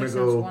they were Especially going to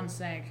since go. one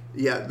sank.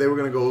 Yeah, they were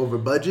going to go over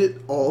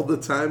budget all the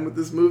time with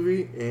this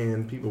movie,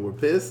 and people were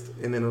pissed.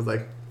 And then it was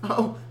like,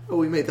 oh,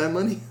 we made that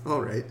money?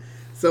 All right.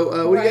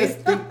 So, what do you guys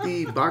Right. think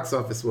the box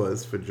office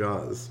was for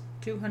Jaws?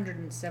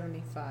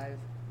 $275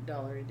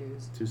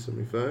 dues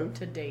 $275.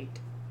 to date.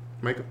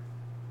 Michael?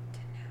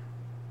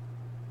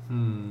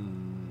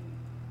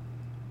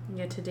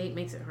 yeah, to date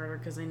makes it harder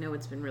because I know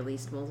it's been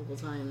released multiple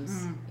times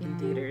in Mhm.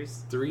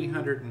 theaters.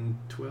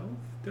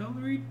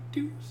 $312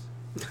 dues?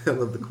 I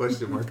love the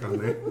question mark on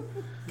there.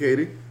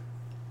 Katie?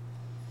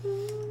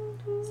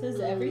 Says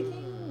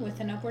everything with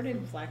an upward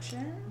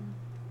inflection.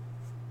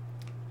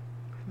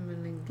 I'm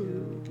gonna go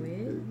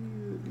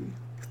with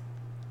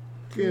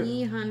Yeah.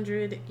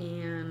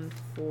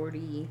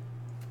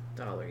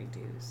 $340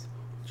 dues.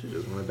 She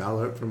just want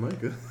 $1 up from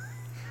Micah.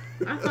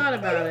 I thought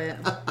about it,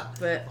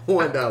 but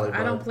 $1.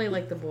 I don't play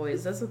like the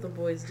boys. That's what the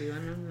boys do,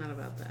 and I'm not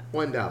about that.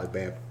 $1,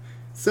 bam.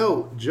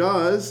 So,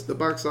 Jaws, the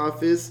box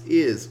office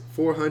is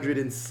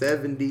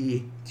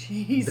 $470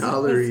 Jesus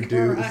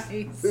dues.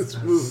 Christ.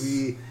 This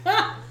movie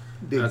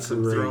did That's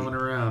some great. throwing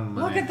around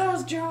Look money. at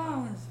those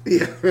jaws.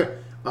 Yeah,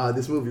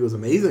 this movie was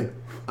amazing.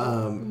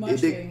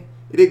 Must It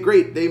did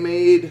great. They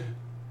made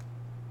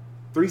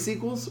 3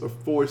 sequels or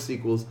 4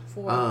 sequels.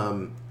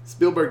 4.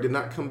 Spielberg did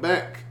not come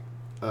back.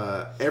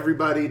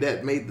 Everybody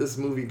that made this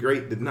movie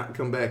great did not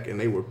come back, and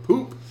they were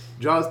poop.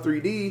 Jaws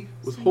 3D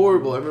was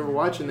horrible. I remember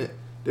watching it.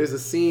 There's a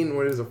scene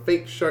where there's a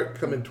fake shark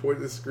coming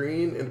toward the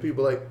screen, and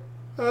people are like,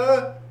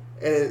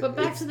 and But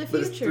Back to the Future.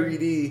 But it's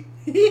 3D.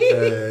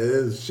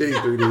 It's shitty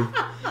 3D.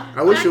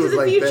 I wish Back it was to the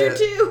like future that.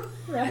 too.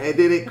 Right. And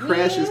then it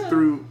crashes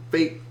through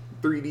fake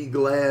 3D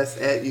glass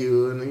at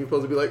you, and then you're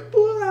supposed to be like,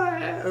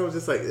 what? I was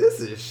just like, this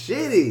is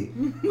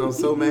shitty. I was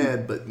so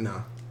mad, but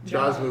no.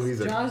 Jaws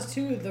movies are Jaws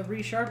 2, the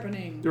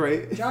resharpening.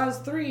 right. Jaws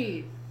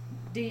 3,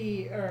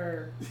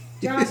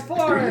 Jaws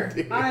 4,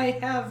 I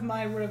have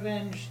my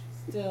revenge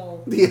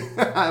still. Yeah,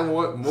 I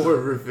want more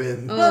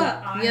revenge.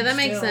 Oh, I'm yeah, that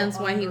makes still sense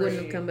why he wouldn't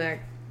hungry. have come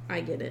back.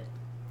 I get it.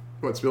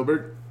 What,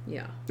 Spielberg?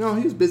 Yeah. No,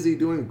 he was busy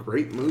doing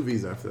great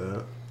movies after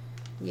that.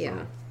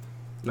 Yeah.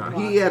 No,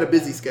 he had a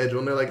busy schedule,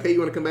 and they're like, "Hey, you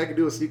want to come back and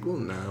do a sequel?"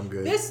 Nah, I'm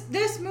good.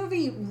 This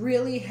movie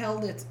really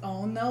held its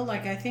own though.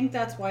 Like I think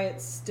that's why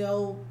it's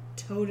still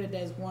touted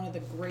as one of the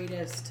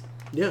greatest.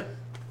 Yeah,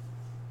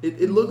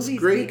 it looks movies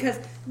great. because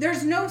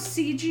there's no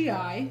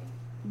CGI.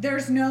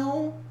 There's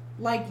no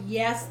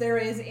yes, there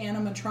is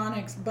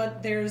animatronics,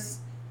 but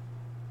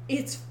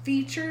it's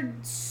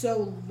featured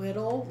so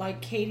little.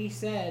 Like Katie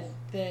said,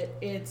 that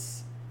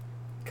it's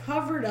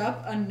covered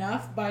up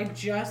enough by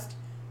just.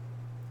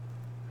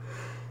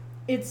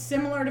 It's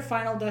similar to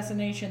Final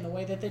Destination, the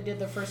way that they did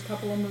the first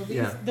couple of movies.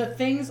 Yeah. The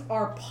things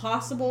are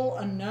possible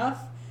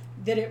enough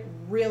that it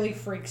really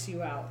freaks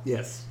you out.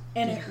 Yes.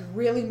 And it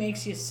really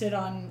makes you sit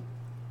on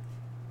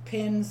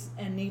pins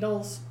and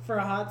needles for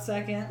a hot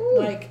second. Ooh.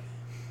 Like,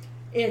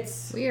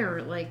 it's We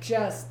are like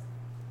just...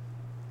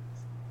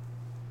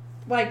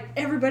 Like,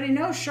 everybody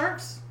knows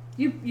sharks.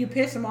 You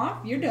piss them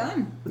off, you're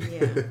done.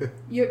 yeah.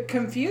 You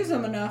confuse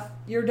them enough,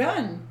 you're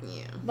done.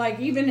 Yeah. Like,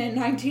 even in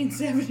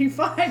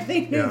 1975,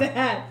 they knew Yeah.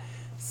 that.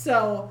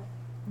 So,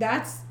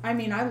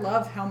 I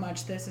love how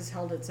much this has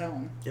held its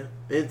own. Yeah,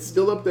 it's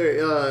still up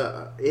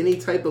there. Any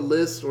type of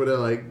list where they're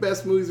like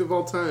best movies of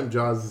all time,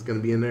 Jaws is going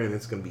to be in there, and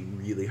it's going to be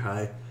really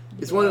high.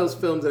 It's one of those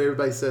films that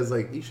everybody says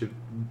like you should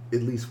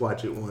at least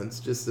watch it once,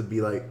 just to be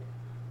like,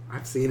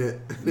 I've seen it.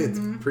 It's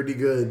pretty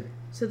good.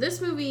 So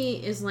this movie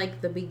is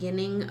like the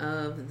beginning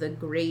of the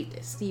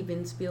great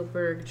Steven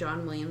Spielberg,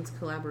 John Williams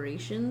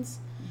collaborations.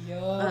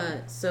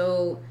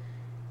 So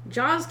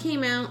Jaws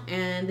came out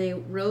and they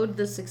rode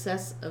the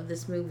success of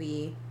this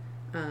movie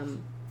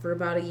for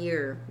about a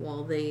year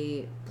while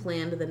they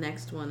planned the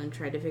next one and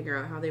tried to figure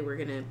out how they were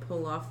going to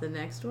pull off the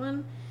next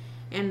one.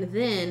 And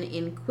then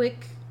in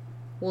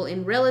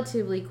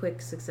relatively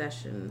quick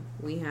succession,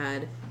 we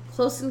had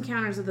Close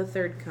Encounters of the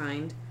Third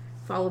Kind,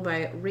 followed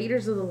by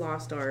Raiders of the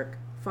Lost Ark,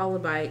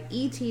 followed by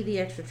E.T. the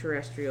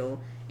Extraterrestrial,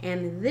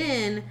 and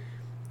then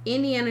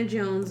Indiana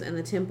Jones and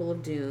the Temple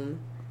of Doom.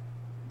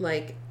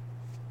 Like,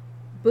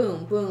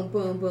 boom, boom,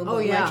 boom, boom, Oh,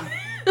 boom. yeah.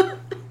 Like,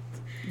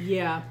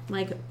 Yeah.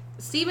 like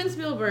Steven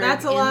Spielberg.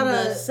 That's a in lot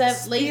the of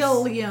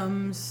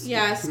Spieliums. Spieliums.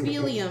 Yeah,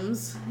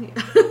 Spieliums.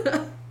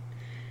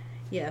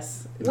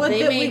 Yes. What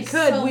They that we made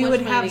could, so we much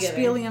would money have together.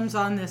 Spieliums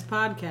on this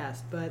podcast,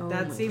 but Oh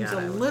that my seems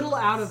God, I a would little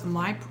love out to of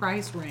my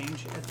price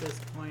range at this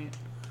point.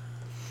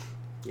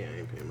 Yeah, I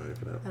ain't paying money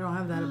for that. I don't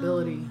have that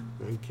ability.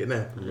 I'm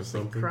kidnapping or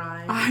something.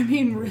 Cry. I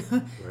mean,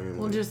 really,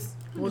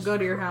 we'll go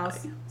to your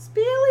house.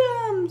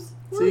 Spieliums,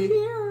 we're See?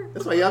 here.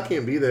 That's why y'all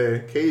can't be there.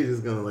 Katie's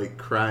just gonna like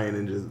crying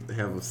and just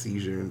have a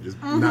seizure and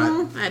just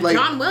not like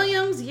John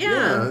Williams,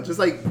 yeah. just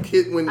like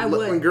I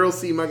would. when girls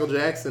see Michael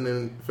Jackson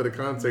and for the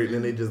concert and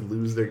then they just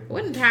lose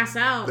Wouldn't pass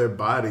out. their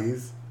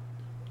bodies.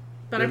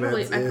 But I And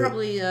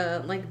probably,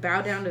 that's it. like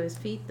bow down to his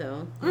feet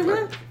though.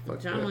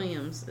 Fuck John that.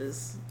 Williams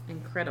is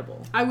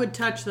incredible. I would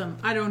touch them.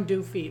 I don't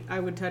do feet. I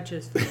would touch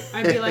his feet.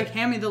 I'd be like,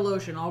 hand me the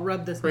lotion. I'll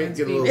rub this Right, man's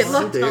get a feet. little It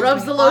Well, looked, stick.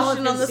 rubs the All of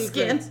lotion on the his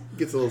skin. secrets.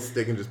 Gets a little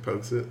stick and just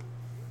pokes it.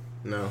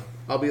 No.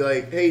 I'll be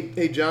like,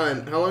 hey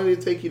John, how long did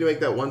it take you to make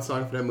that one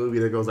song for that movie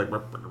that goes like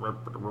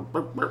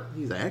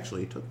He's like,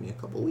 actually, it took me a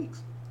couple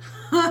weeks.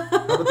 How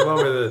about the one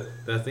where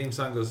the theme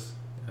song goes?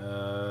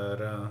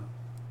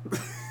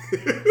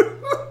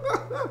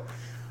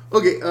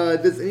 Okay,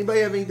 does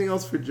anybody have anything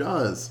else for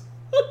Jaws?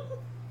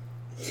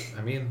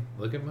 I mean,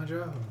 look at my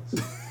jaws.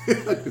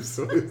 I knew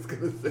somebody was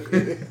gonna say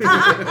it.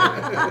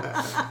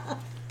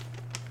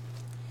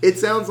 It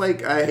sounds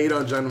like I hate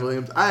on John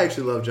Williams. I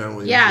actually love John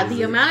Williams. Yeah, music.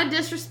 the amount of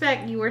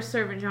disrespect you are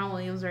serving John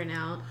Williams right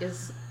now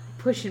is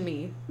pushing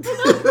me.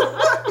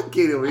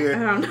 Katie over I here.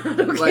 don't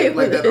know. Okay Like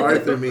with that it.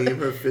 Arthur meme,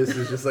 her fist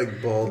is just like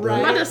balled Right.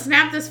 I'm up. about to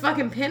snap this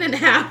fucking pin in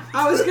half.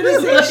 I was gonna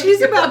say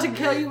she's about to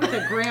kill you with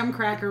a graham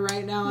cracker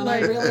right now, and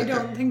I Like, really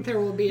don't think there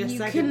will be a you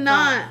second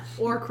cannot-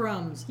 thought. Or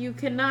crumbs. You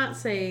cannot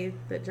say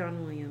that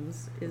John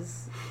Williams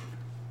is.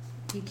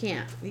 You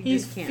can't. You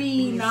He's just can't.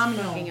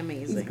 phenomenal. He's fucking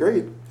amazing. He's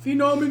great.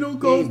 Phenomenal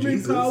He ain't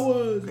Jesus. He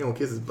ain't gonna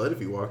kiss his butt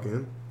if you walk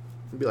in.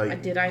 He'd be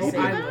like, Did I Oh, say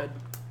I that? would.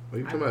 well,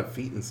 you talking about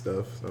feet and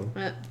stuff, so.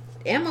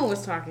 Emma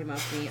was talking about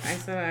me. I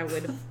said I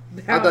would.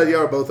 I thought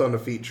y'all were both on the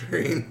feet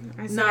train.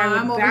 I said Nah, I would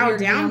I'm over bow here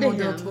down to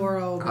Guillermo him. del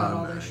Toro about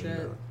all nah, this you shit.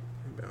 know.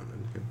 I'm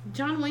bound to him.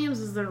 John Williams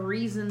is the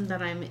reason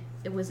that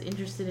it was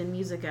interested in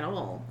music at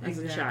all as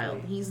a Exactly.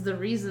 child. He's the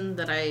reason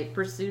that I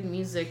pursued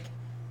music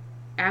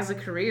as a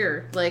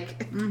career.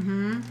 Like,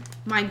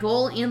 my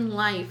goal in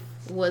life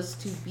was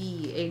to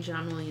be a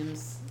John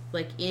Williams,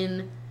 like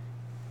in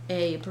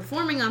a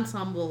performing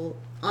ensemble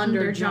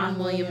under John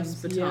Williams'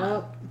 baton.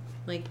 Yep.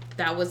 Like,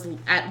 that was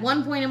at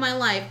one point in my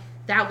life.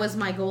 That was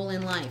my goal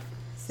in life.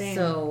 Same.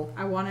 So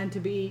I wanted to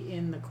be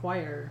in the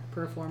choir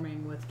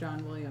performing with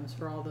John Williams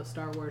for all the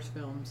Star Wars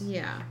films.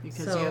 yeah,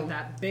 Because so, you have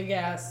that big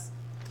ass.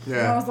 And I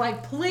Yeah. was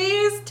like,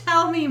 please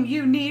tell me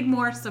you need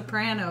more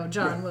soprano,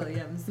 John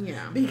Williams. Yeah.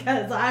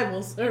 Because I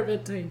will serve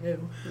it to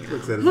you.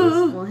 Looks at this.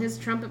 Well, his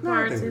trumpet No, I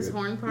parts, think his we're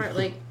horn part,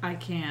 like, I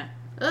can't.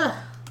 ugh,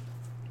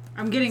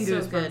 I'm getting so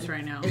goosebumps good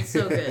right now. It's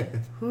so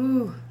good.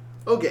 Ooh.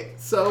 Okay,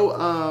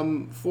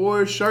 so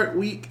for Shark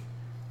Week,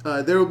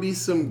 there will be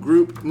some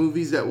group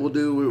movies that we'll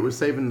do. We're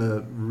saving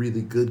the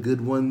really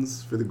good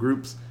ones for the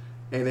groups,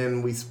 and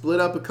then we split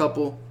up a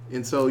couple.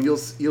 And so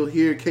you'll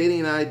hear Katie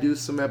and I do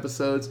some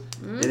episodes,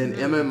 and then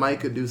Emma and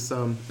Micah do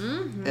some,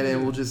 and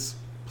then we'll just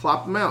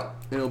plop them out.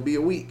 And it'll be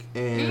a week.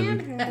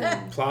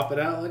 And Plop it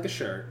out like a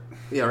shark.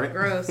 yeah, right.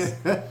 Gross.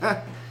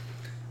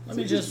 Let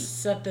me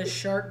just set this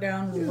shark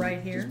down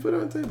right here. Just put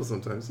it on the table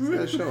sometimes. Just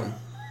gotta show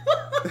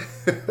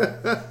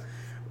them.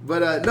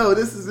 But no,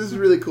 this is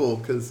really cool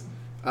because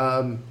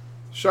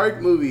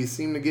shark movies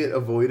seem to get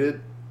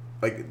avoided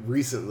like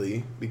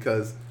recently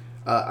because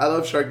I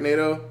love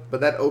Sharknado,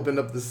 but that opened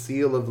up the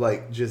seal of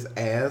like just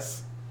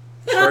ass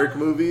shark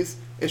movies.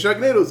 And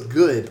Sharknado's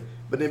good,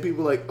 but then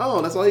people are like,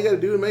 oh, that's all you gotta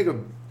do to make a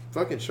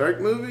fucking shark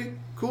movie?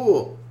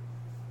 Cool.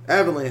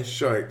 Avalanche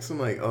sharks. I'm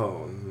like,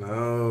 oh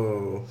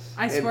no.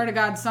 I swear to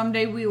God,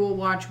 someday we will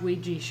watch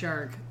Ouija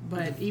Shark.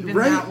 But even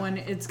Right? that one,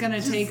 it's going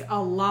to take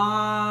a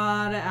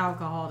lot of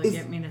alcohol to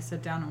It's- get me to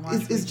sit down and watch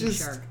It's Ouija just,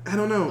 Shark. I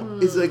don't know.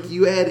 It's like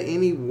you add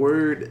any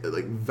word,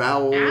 like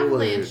vowel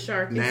Avalanche or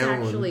Shark is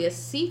noun. actually a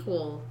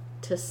sequel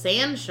to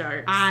Sand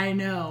Sharks. I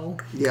know.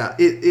 Yeah,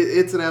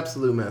 it's an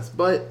absolute mess.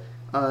 But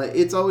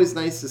it's always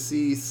nice to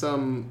see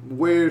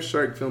where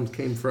shark films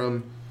came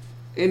from.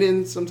 And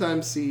then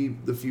sometimes see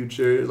the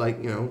future. Like,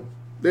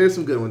 there's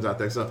some good ones out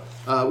there. So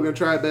we're going to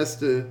try our best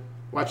to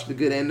watch the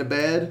good and the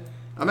bad.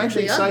 I'm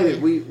actually the excited.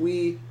 ugly.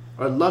 We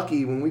are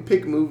lucky when we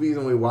pick movies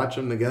and we watch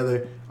them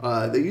together.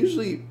 They're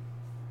usually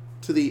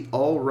to the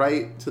all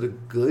right, to the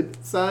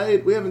good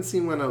side. We haven't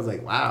seen one I was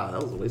like, wow,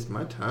 that was a waste of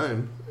my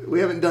time. We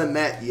haven't done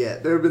that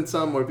yet. There have been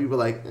some where people are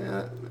like,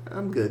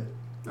 I'm good.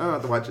 I don't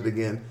have to watch it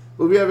again.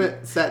 But we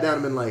haven't sat down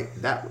and been like,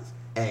 that was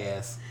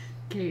ass.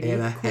 Katie,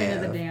 And I Queen of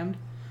the have. Damned.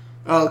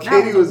 Oh,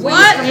 Katie was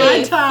What of my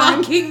a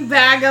time. fucking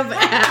bag of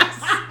ass.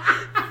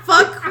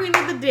 Fuck Queen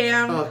of the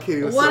Damned. Oh,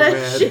 Katie was what so a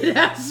mad. shit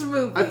ass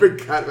movie. I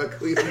forgot about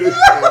Queen of the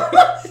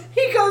Damned.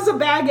 He goes a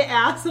bag of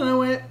ass, and I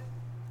went,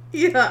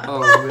 Yeah. Oh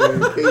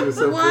man, Katie was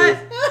so What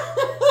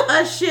pissed.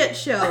 a shit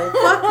show.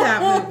 Fuck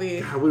that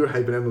movie. God, we were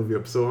hyping that movie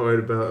up so hard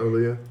about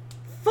Aaliyah.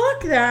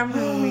 Fuck that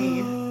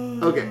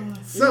movie. Okay,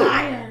 so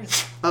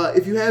Liars.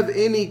 if you have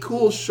any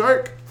cool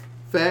shark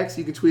facts,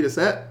 you can tweet us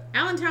at.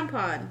 Allentown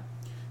Pod.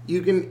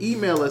 You can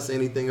email us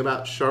anything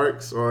about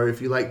sharks, or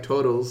if you like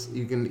turtles,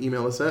 you can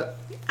email us at.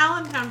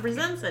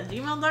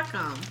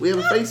 AllentownPresents@gmail.com. We have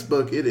a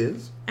Facebook. It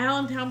is.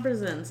 Allentown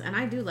Presents, and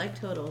I do like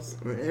turtles.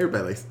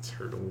 Everybody likes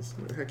turtles.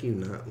 How can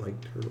you not like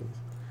turtles?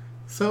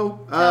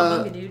 So,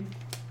 Cowabunga, dude.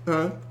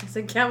 huh? I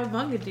said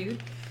cowabunga,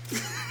 dude.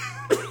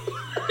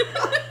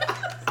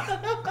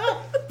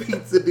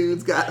 Pizza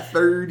dude's got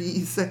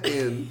 30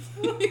 seconds.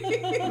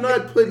 I'm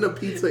not putting a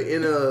pizza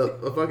in a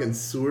fucking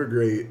sewer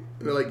grate.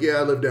 And they're like, yeah,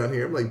 I live down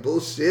here. I'm like,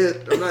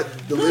 bullshit. I'm not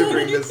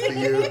delivering this to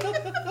you.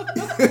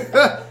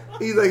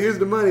 He's like, here's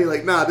the money.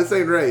 Like, nah, this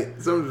ain't right.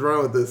 Something's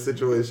wrong with this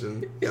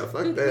situation. Yeah,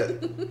 fuck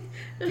that.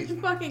 Just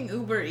fucking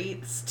Uber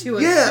Eats to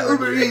a Yeah, sewer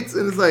Uber grate. Eats.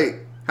 And it's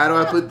like, how do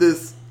I put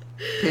this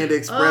Panda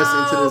Express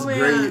into Oh, this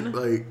man.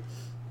 grate? Like,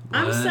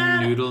 I'm One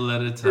sad. noodle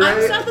at a time. I'm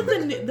Right? sad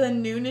that the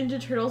new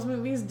Ninja Turtles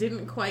movies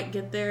didn't quite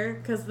get there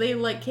because they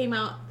came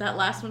out. That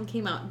last one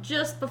came out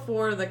just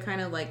before the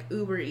kind of like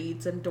Uber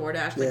Eats and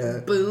DoorDash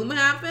Yeah. boom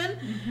happened.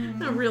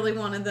 I really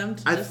wanted them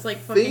to I just fucking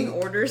think-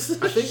 order some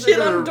I think shit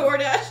they're on gonna-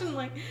 DoorDash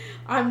and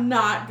I'm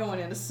not going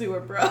in a sewer,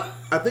 bro.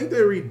 I think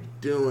they're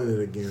redoing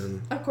it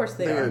again. Of course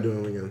they They're are.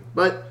 doing it again.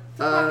 But, It's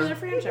a popular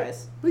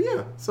franchise. But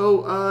yeah,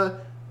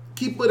 so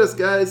keep with us,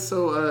 guys.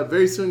 So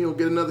very soon you'll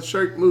get another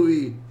shark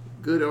movie,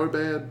 good or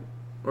bad,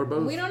 or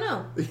both. We don't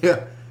know.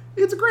 Yeah,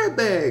 it's a grab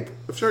bag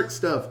of shark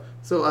stuff.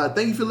 So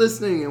thank you for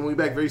listening, and we'll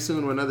be back very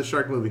soon with another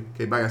shark movie.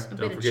 Okay, bye, guys. A bit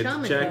Don't of forget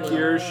chum to in check there.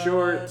 your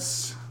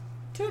shorts.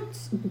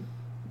 toots.